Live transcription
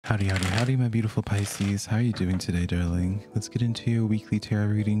Howdy, howdy, howdy, my beautiful Pisces. How are you doing today, darling? Let's get into your weekly tarot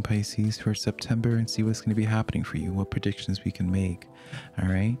reading, Pisces, for September and see what's going to be happening for you, what predictions we can make. All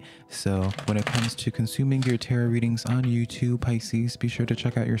right. So when it comes to consuming your tarot readings on YouTube, Pisces, be sure to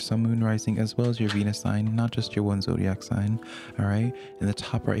check out your sun, moon, rising, as well as your Venus sign, not just your one zodiac sign. All right. In the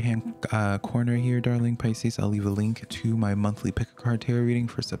top right hand corner here, darling Pisces, I'll leave a link to my monthly pick a card tarot reading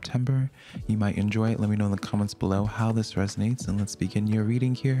for September. You might enjoy it. Let me know in the comments below how this resonates, and let's begin your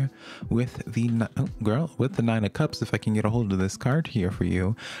reading here with the Nine of Cups. If I can get a hold of this card here for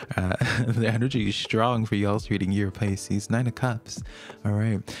you, the energy is strong for y'all's reading year, Pisces. Nine of Cups. All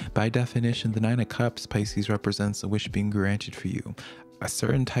right. By definition, the Nine of Cups, Pisces, represents a wish being granted for you. A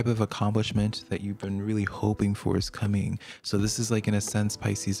certain type of accomplishment that you've been really hoping for is coming. So this is like, in a sense,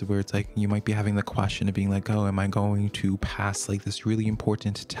 Pisces, where it's like you might be having the question of being like, oh, am I going to pass like this really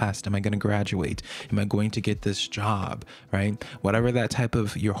important test? Am I going to graduate? Am I going to get this job? Right? Whatever that type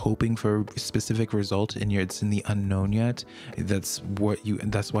of, you're hoping for a specific result and it's in the unknown yet. That's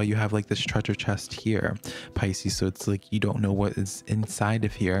why you have like this treasure chest here, Pisces. So it's like you don't know what is inside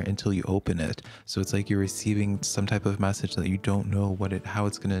of here until you open it. So it's like you're receiving some type of message that you don't know how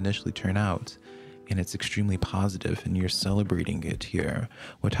it's going to initially turn out, and it's extremely positive, and you're celebrating it here.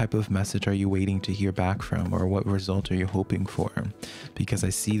 What type of message are you waiting to hear back from, or what result are you hoping for? Because I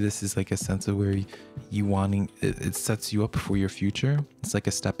see this is like a sense of where you wanting it sets you up for your future. It's like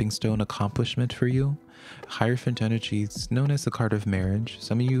a stepping stone accomplishment for you. Hierophant energy is known as the card of marriage.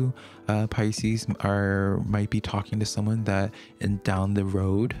 Some of you Pisces might be talking to someone that down the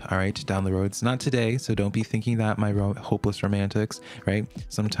road. All right, down the road. It's not today, so don't be thinking that my hopeless romantics, right?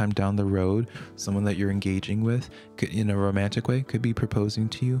 Sometime down the road, someone that you're engaging with could, in a romantic way, could be proposing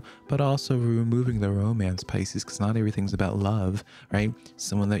to you, but also removing the romance, Pisces, because not everything's about love, right?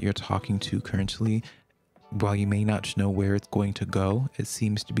 Someone that you're talking to currently, while you may not know where it's going to go, it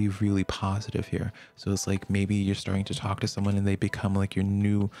seems to be really positive here. So it's like maybe you're starting to talk to someone and they become like your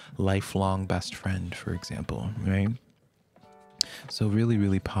new lifelong best friend, for example, right? So really,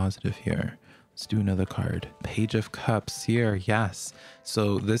 really positive here. Let's do another card. Page of Cups here. Yes.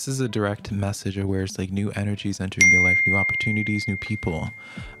 So this is a direct message of where it's like new energies entering your life, new opportunities, new people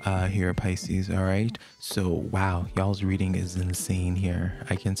here, Pisces. All right. So wow, y'all's reading is insane here.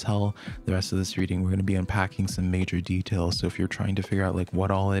 I can tell the rest of this reading, we're going to be unpacking some major details. So if you're trying to figure out like what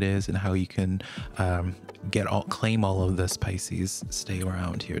all it is and how you can claim all of this, Pisces, stay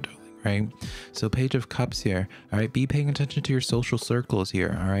around here, darling. Right? So Page of Cups here. All right. Be paying attention to your social circles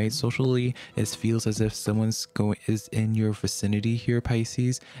here. All right. Socially, it feels as if someone's is in your vicinity here,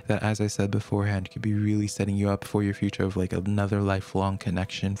 Pisces, that, as I said beforehand, could be really setting you up for your future of like another lifelong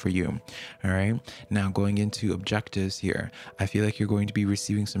connection for you. All right. Now going into objectives here, I feel like you're going to be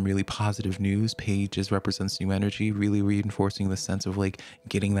receiving some really positive news. Pages represents new energy, really reinforcing the sense of like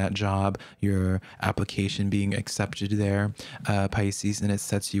getting that job, your application being accepted there, Pisces, and it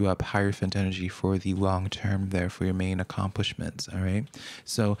sets you up Hierophant energy for the long term there for your main accomplishments. All right,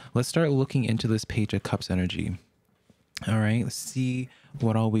 so let's start looking into this Page of Cups energy. All right, let's see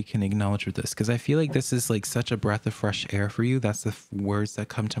what all we can acknowledge with this, because I feel like this is like such a breath of fresh air for you. That's the words that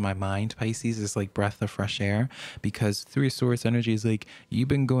come to my mind, Pisces, is like breath of fresh air, because Three of Swords energy is like you've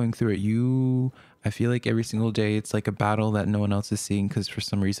been going through it. I feel like every single day it's like a battle that no one else is seeing, because for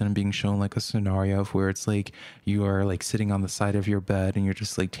some reason I'm being shown like a scenario of where it's like you are like sitting on the side of your bed and you're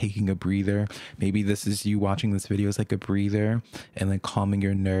just like taking a breather. Maybe this is you watching this video as like a breather and like calming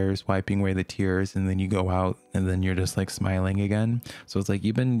your nerves, wiping away the tears, and then you go out and then you're just like smiling again. So it's like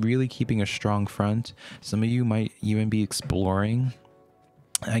you've been really keeping a strong front. Some of you might even be exploring.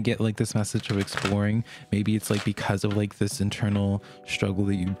 I get like this message of exploring. Maybe it's like because of like this internal struggle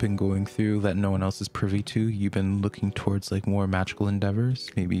that you've been going through that no one else is privy to. You've been looking towards like more magical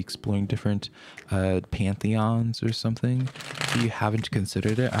endeavors, maybe exploring different pantheons or something. If you haven't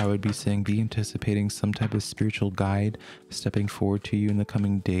considered it, I would be saying be anticipating some type of spiritual guide stepping forward to you in the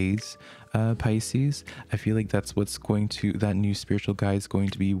coming days, Pisces. I feel like that's that new spiritual guide is going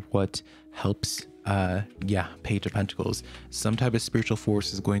to be what helps Page of Pentacles. Some type of spiritual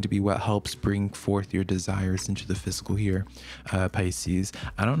force is going to be what helps bring forth your desires into the physical here, Pisces.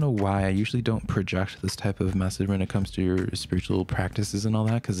 I don't know why I usually don't project this type of message when it comes to your spiritual practices and all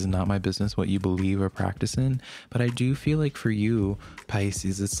that, because it's not my business what you believe or practice in. But I do feel like for you,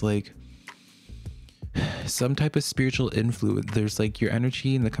 Pisces, it's like some type of spiritual influence. There's like your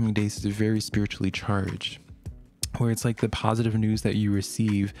energy in the coming days is very spiritually charged, where it's like the positive news that you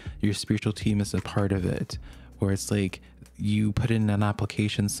receive, your spiritual team is a part of it. Or it's like you put in an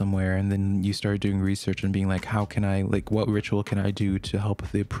application somewhere and then you start doing research and being like, how can I, like, what ritual can I do to help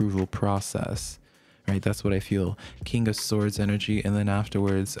with the approval process, right? That's what I feel. King of Swords energy, and then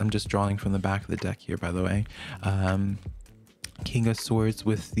afterwards, I'm just drawing from the back of the deck here, by the way. King of Swords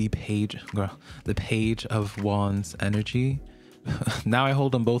with the Page of Wands energy. Now I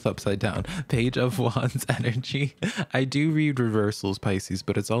hold them both upside down. Page of Wands energy. I do read reversals, Pisces,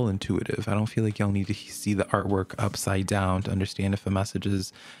 but it's all intuitive. I don't feel like y'all need to see the artwork upside down to understand if a message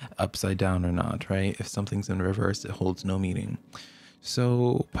is upside down or not, right? If something's in reverse, it holds no meaning.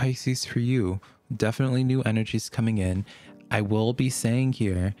 So Pisces, for you, definitely new energies coming in. I will be saying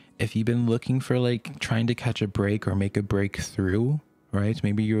here, if you've been looking for like trying to catch a break or make a breakthrough, right?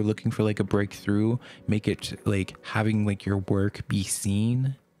 Maybe you're looking for like a breakthrough, make it like having like your work be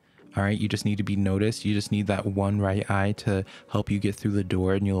seen. All right. You just need to be noticed. You just need that one right eye to help you get through the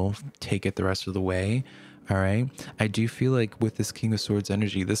door, and you'll take it the rest of the way. All right. I do feel like with this King of Swords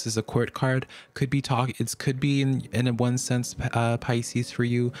energy, this is a court card. Could be could be in a one sense, Pisces, for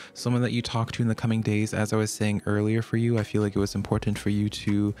you, someone that you talk to in the coming days. As I was saying earlier, for you, I feel like it was important for you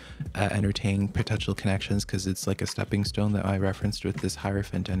to entertain potential connections, because it's like a stepping stone that I referenced with this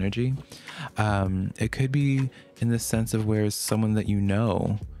Hierophant energy. It could be in the sense of where someone that you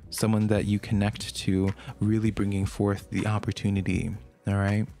know, someone that you connect to, really bringing forth the opportunity. All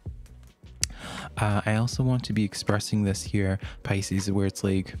right. I also want to be expressing this here, Pisces, where it's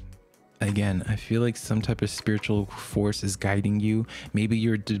like, again, I feel like some type of spiritual force is guiding you. Maybe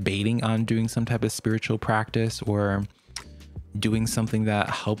you're debating on doing some type of spiritual practice, or doing something that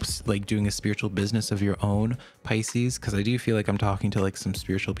helps, like doing a spiritual business of your own, Pisces, because I do feel like I'm talking to like some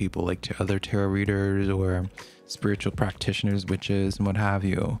spiritual people, like to other tarot readers or spiritual practitioners, witches, and what have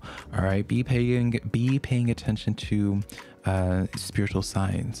you. All right, be paying attention to spiritual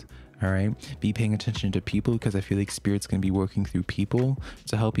signs. All right, be paying attention to people, because I feel like spirit's gonna be working through people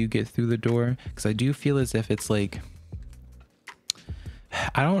to help you get through the door, because I do feel as if it's like,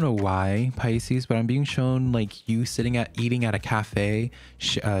 I don't know why, Pisces, but I'm being shown like you eating at a cafe,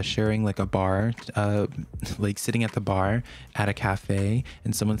 sharing like a bar, like sitting at the bar at a cafe,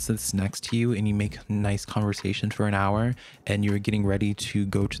 and someone sits next to you and you make nice conversation for an hour, and you're getting ready to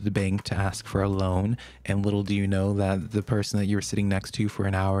go to the bank to ask for a loan. And little do you know that the person that you were sitting next to for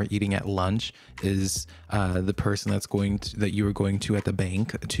an hour eating at lunch is the person that you were going to at the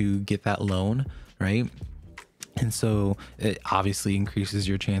bank to get that loan, right? And so it obviously increases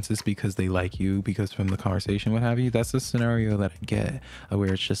your chances because they like you, because from the conversation, what have you. That's the scenario that I get,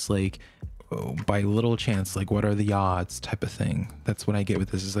 where it's just like, oh, by little chance, like what are the odds type of thing. That's what I get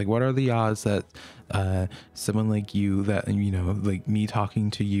with this. Is like, what are the odds that someone like you, that, you know, like me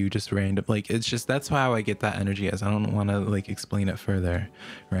talking to you just random, like, it's just, that's how I get that energy as. I don't want to like explain it further,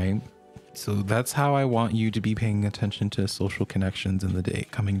 right? So that's how I want you to be paying attention to social connections in the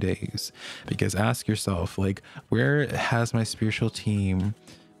coming days, because ask yourself, like, where has my spiritual team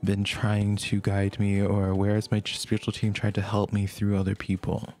been trying to guide me, or where has my spiritual team tried to help me through other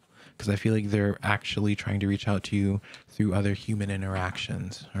people? Because I feel like they're actually trying to reach out to you through other human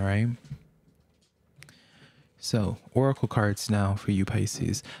interactions. All right. So, oracle cards now for you,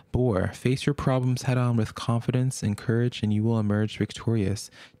 Pisces. Boar, face your problems head on with confidence and courage, and you will emerge victorious,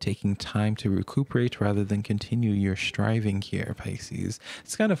 taking time to recuperate rather than continue your striving here, Pisces.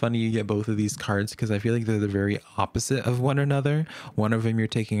 It's kind of funny you get both of these cards, because I feel like they're the very opposite of one another. One of them you're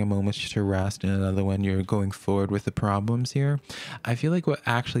taking a moment to rest, and another one you're going forward with the problems here. I feel like what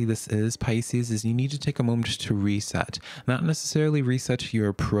actually this is, Pisces, is you need to take a moment to reset. Not necessarily reset your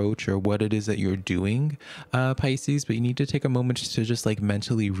approach or what it is that you're doing, Pisces, but you need to take a moment to just like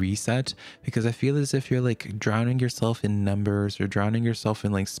mentally reset, because I feel as if you're like drowning yourself in numbers or drowning yourself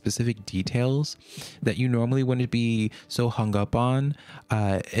in like specific details that you normally wouldn't be so hung up on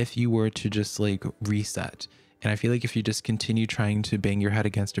if you were to just like reset. And I feel like if you just continue trying to bang your head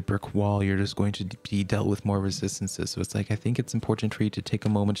against a brick wall, you're just going to be dealt with more resistances. So it's like, I think it's important for you to take a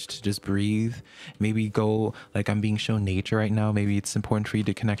moment to just breathe. Maybe go, like I'm being shown nature right now. Maybe it's important for you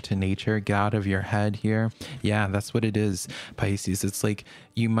to connect to nature, get out of your head here. Yeah, that's what it is, Pisces. It's like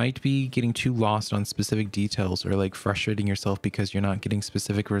you might be getting too lost on specific details, or like frustrating yourself because you're not getting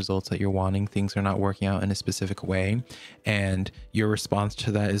specific results that you're wanting. Things are not working out in a specific way. And your response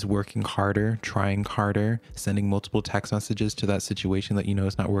to that is working harder, trying harder, sending multiple text messages to that situation that you know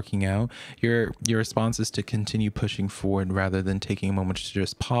is not working out. Your response is to continue pushing forward rather than taking a moment to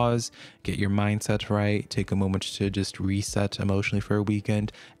just pause, get your mindset right, take a moment to just reset emotionally for a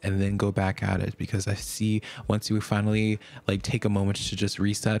weekend, and then go back at it. Because I see once you finally like take a moment to just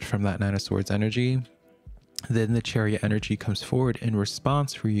reset from that Nine of Swords energy, Then the Chariot energy comes forward in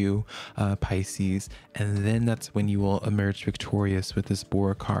response for you, Pisces, and then that's when you will emerge victorious with this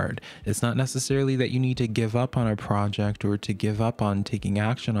Boar card. It's not necessarily that you need to give up on a project or to give up on taking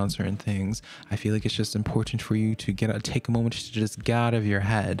action on certain things. I feel like it's just important for you to take a moment to just get out of your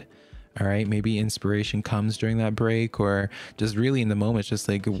head. All right, maybe inspiration comes during that break, or just really in the moment, just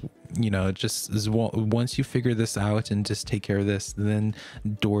like, you know, just once you figure this out and just take care of this, then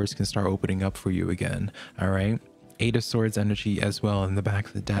doors can start opening up for you again. All right. Eight of Swords energy as well in the back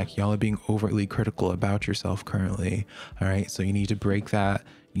of the deck. Y'all are being overtly critical about yourself currently. All right, so you need to break that.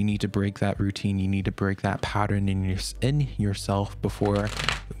 You need to break that routine. You need to break that pattern in yourself before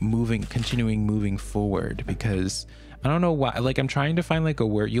continuing moving forward, because I don't know why, like I'm trying to find like a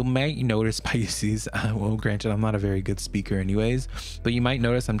word. You might notice, Pisces, well, granted, I'm not a very good speaker anyways, but you might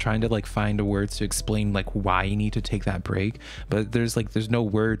notice I'm trying to like find a words to explain like why you need to take that break, but there's no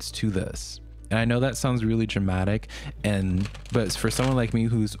words to this. And I know that sounds really dramatic, but for someone like me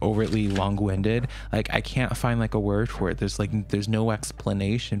who's overtly long-winded, like I can't find like a word for it. There's no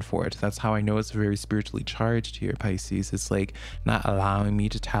explanation for it. That's how I know it's very spiritually charged here, Pisces. It's like not allowing me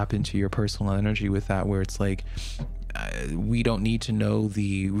to tap into your personal energy with that, where it's like, we don't need to know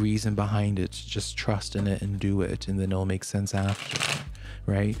the reason behind it. Just trust in it and do it, and then it'll make sense after.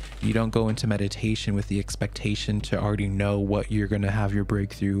 Right? You don't go into meditation with the expectation to already know what you're going to have your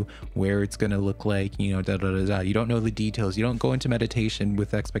breakthrough, where it's going to look like, you know, You don't know the details. You don't go into meditation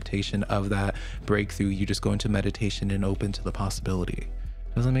with expectation of that breakthrough. You just go into meditation and open to the possibility.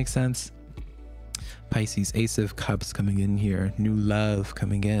 Does that make sense? Pisces, Ace of Cups coming in here, new love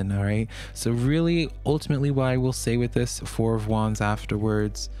coming in. All right, so really ultimately what I will say with this, Four of Wands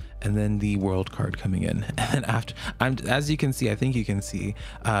afterwards, and then the World card coming in, and then after, as you can see, I think you can see,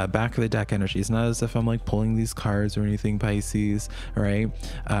 back of the deck energy. It's not as if I'm like pulling these cards or anything, Pisces. All right,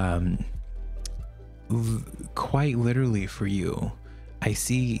 quite literally for you, I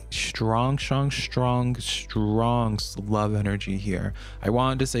see strong love energy here. I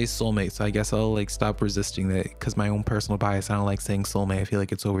wanted to say soulmate, so I guess I'll like stop resisting that, because my own personal bias, I don't like saying soulmate. I feel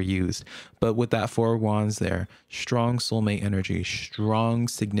like it's overused. But with that Four of Wands there, strong soulmate energy, strong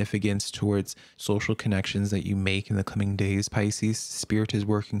significance towards social connections that you make in the coming days, Pisces. Spirit is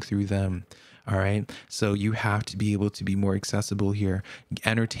working through them. All right, so you have to be able to be more accessible here,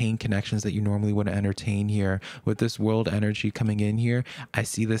 entertain connections that you normally wouldn't entertain here. With this World energy coming in here, I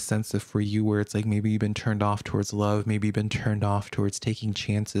see this sense of, for you, where it's like maybe you've been turned off towards love, maybe you've been turned off towards taking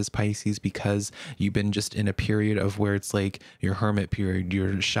chances, Pisces, because you've been just in a period of where it's like your hermit period,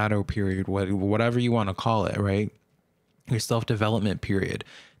 your shadow period, whatever you want to call it, right? Your self-development period.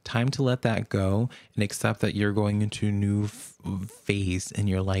 Time to let that go and accept that you're going into a new phase in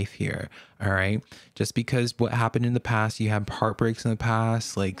your life here. All right, just because what happened in the past, you had heartbreaks in the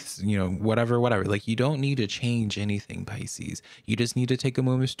past, like, you know, whatever, like, you don't need to change anything, Pisces. You just need to take a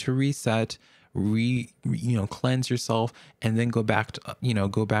moment to reset, cleanse yourself, and then go back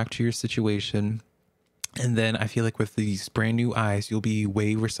to your situation. And then I feel like with these brand new eyes, you'll be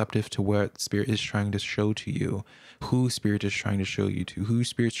way receptive to what Spirit is trying to show to you, who Spirit is trying to show you to, who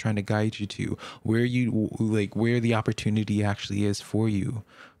Spirit's trying to guide you to, where the opportunity actually is for you,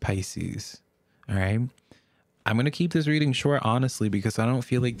 Pisces. All right. I'm going to keep this reading short, honestly, because I don't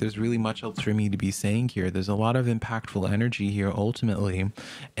feel like there's really much else for me to be saying here. There's a lot of impactful energy here ultimately,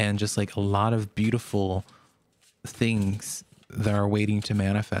 and just like a lot of beautiful things that are waiting to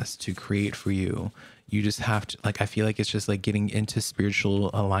manifest, to create for you. You just have to, like, I feel like it's just like getting into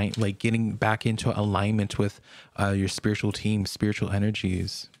getting back into alignment with your spiritual team, spiritual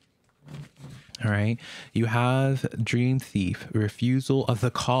energies. All right. You have Dream Thief, refusal of the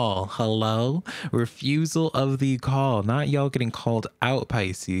call. Hello? Refusal of the call. Not y'all getting called out,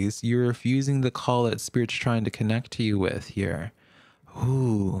 Pisces. You're refusing the call that Spirit's trying to connect to you with here.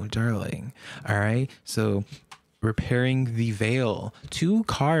 Ooh, darling. All right. So repairing the veil, 2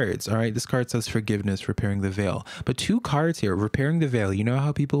 cards. All right, this card says forgiveness, repairing the veil, but 2 cards here, repairing the veil. You know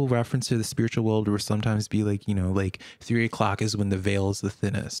how people reference to the spiritual world will sometimes be like, you know, like 3 o'clock is when the veil is the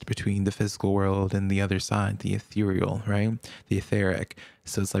thinnest between the physical world and the other side, the ethereal, right? The etheric.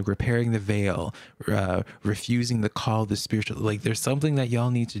 So it's like repairing the veil, refusing the call of the spiritual. Like there's something that y'all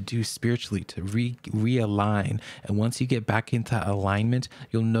need to do spiritually to realign. And once you get back into alignment,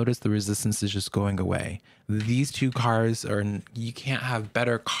 you'll notice the resistance is just going away. These 2 cards you can't have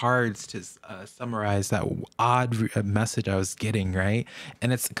better cards to summarize that odd message I was getting, right?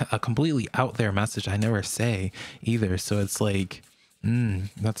 And it's a completely out there message I never say either. So it's like,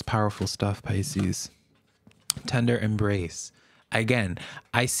 that's powerful stuff, Pisces. Tender embrace. again,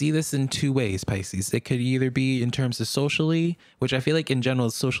 I see this in two ways, Pisces. It could either be in terms of socially, which I feel like in general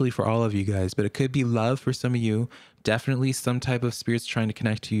is socially for all of you guys, but it could be love for some of you. Definitely some type of spirits trying to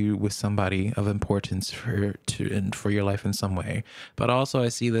connect you with somebody of importance for your life in some way. But also I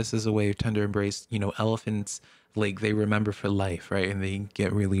see this as a way of tender embrace. You know, elephants, like they remember for life, right? And they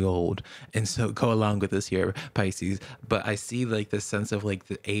get really old. And so go along with this here, Pisces. But I see like this sense of like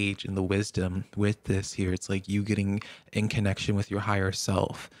the age and the wisdom with this here. It's like you getting in connection with your higher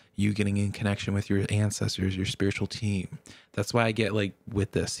self, you getting in connection with your ancestors, your spiritual team. That's why I get like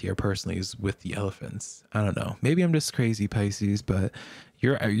with this here personally is with the elephants. I don't know. Maybe I'm just crazy, Pisces, but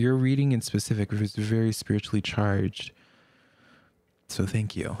your reading in specific is very spiritually charged. So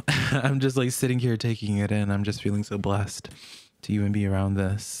thank you. I'm just like sitting here taking it in. I'm just feeling so blessed to even be around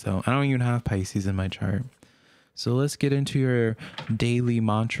this. So I don't even have Pisces in my chart. So let's get into your daily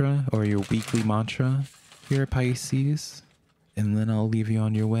mantra or your weekly mantra here, Pisces. And then I'll leave you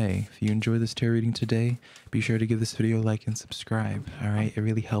on your way. If you enjoy this tarot reading today, be sure to give this video a like and subscribe. All right. It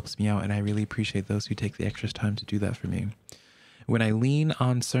really helps me out. And I really appreciate those who take the extra time to do that for me. When I lean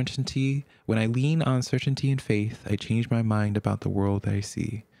on certainty and faith, I change my mind about the world that I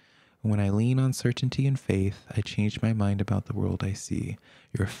see. When I lean on certainty and faith, I change my mind about the world I see.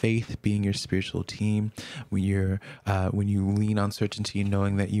 Your faith being your spiritual team. When you lean on certainty,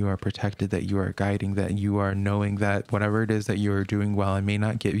 knowing that you are protected, that you are guiding, that you are knowing that whatever it is that you are doing, while it may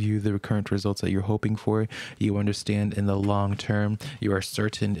not give you the current results that you're hoping for, you understand in the long term, you are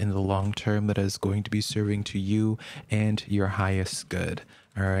certain in the long term that it is going to be serving to you and your highest good.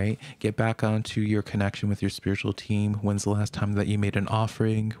 All right. Get back onto your connection with your spiritual team. When's the last time that you made an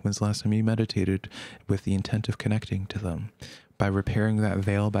offering? When's the last time you meditated with the intent of connecting to them? By repairing that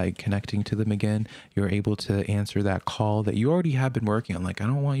veil, by connecting to them again, you're able to answer that call that you already have been working on. Like, I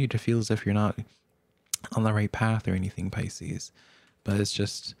don't want you to feel as if you're not on the right path or anything, Pisces, but it's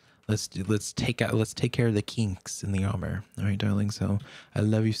just, let's take care of the kinks in the armor. All right, darling. So I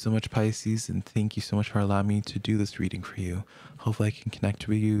love you so much, Pisces, and thank you so much for allowing me to do this reading for you. Hopefully I can connect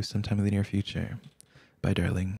with you sometime in the near future. Bye, darling.